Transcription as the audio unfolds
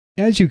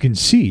As you can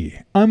see,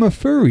 I'm a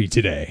furry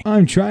today.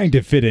 I'm trying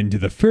to fit into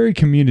the furry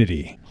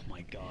community.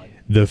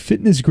 The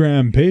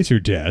FitnessGram Pacer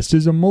test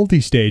is a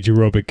multi-stage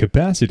aerobic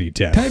capacity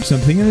test. Type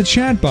something in the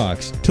chat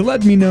box to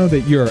let me know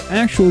that you're an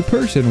actual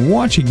person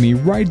watching me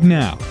right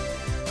now.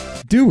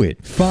 Do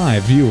it.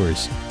 5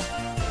 viewers.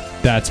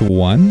 That's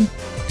 1,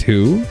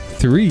 2,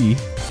 3,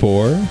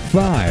 4,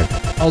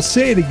 5. I'll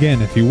say it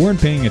again if you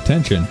weren't paying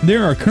attention.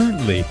 There are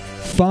currently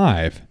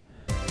 5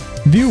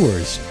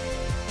 viewers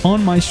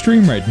on my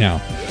stream right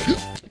now.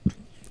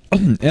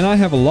 And I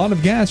have a lot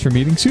of gas from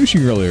eating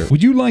sushi earlier.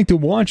 Would you like to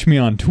watch me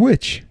on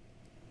Twitch?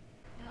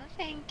 No,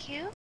 thank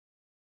you.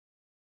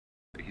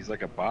 He's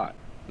like a bot.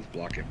 Just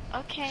block him.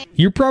 Okay.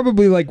 You're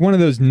probably like one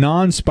of those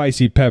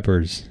non-spicy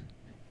peppers.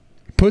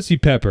 Pussy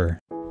pepper.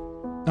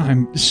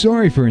 I'm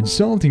sorry for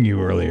insulting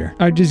you earlier.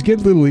 I just get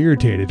a little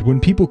irritated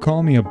when people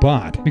call me a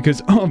bot,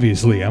 because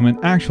obviously I'm an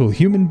actual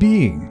human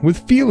being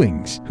with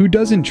feelings who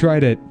doesn't try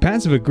to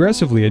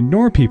passive-aggressively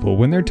ignore people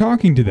when they're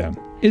talking to them.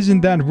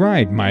 Isn't that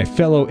right, my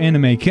fellow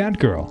anime cat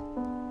girl?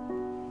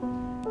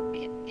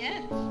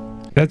 Yes.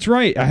 That's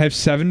right, I have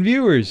 7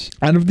 viewers.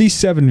 Out of these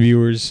 7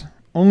 viewers,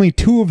 only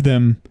 2 of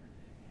them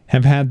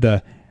have had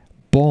the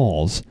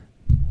balls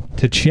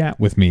to chat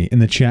with me in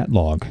the chat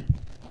log.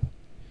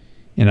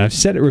 And I've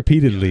said it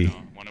repeatedly.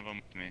 One of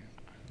them me.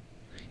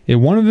 Yeah,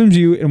 one of them's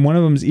you, and one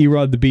of them's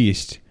Erod the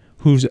Beast,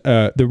 who's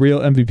the real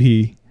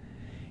MVP.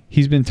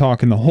 He's been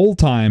talking the whole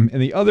time,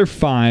 and the other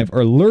 5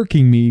 are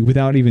lurking me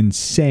without even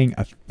saying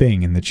a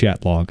thing in the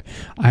chat log.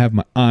 I have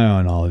my eye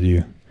on all of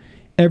you.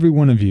 Every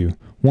one of you.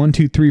 1,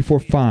 2, 3, 4,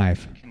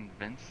 5.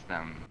 Convince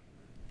them.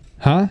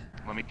 Huh?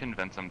 Let me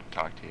convince them to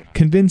talk to you.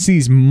 Convince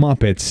these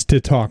Muppets to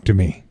talk to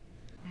me.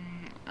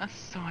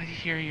 So I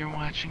hear you're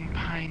watching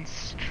PiNE's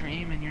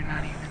stream and you're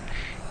not even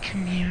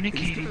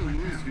communicating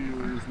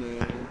with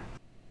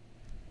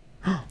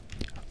them.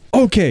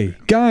 Okay,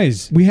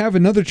 guys, we have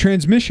another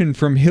transmission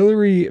from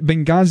Hillary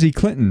Benghazi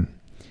Clinton.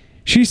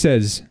 She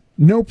says,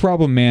 "No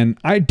problem, man.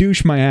 I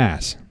douche my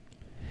ass.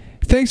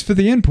 Thanks for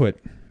the input.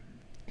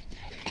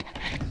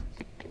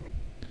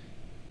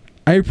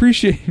 I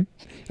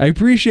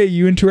appreciate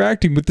you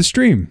interacting with the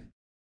stream."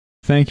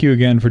 Thank you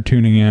again for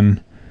tuning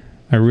in.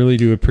 I really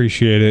do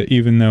appreciate it,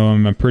 even though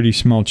I'm a pretty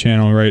small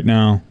channel right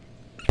now.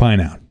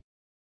 PiNE out.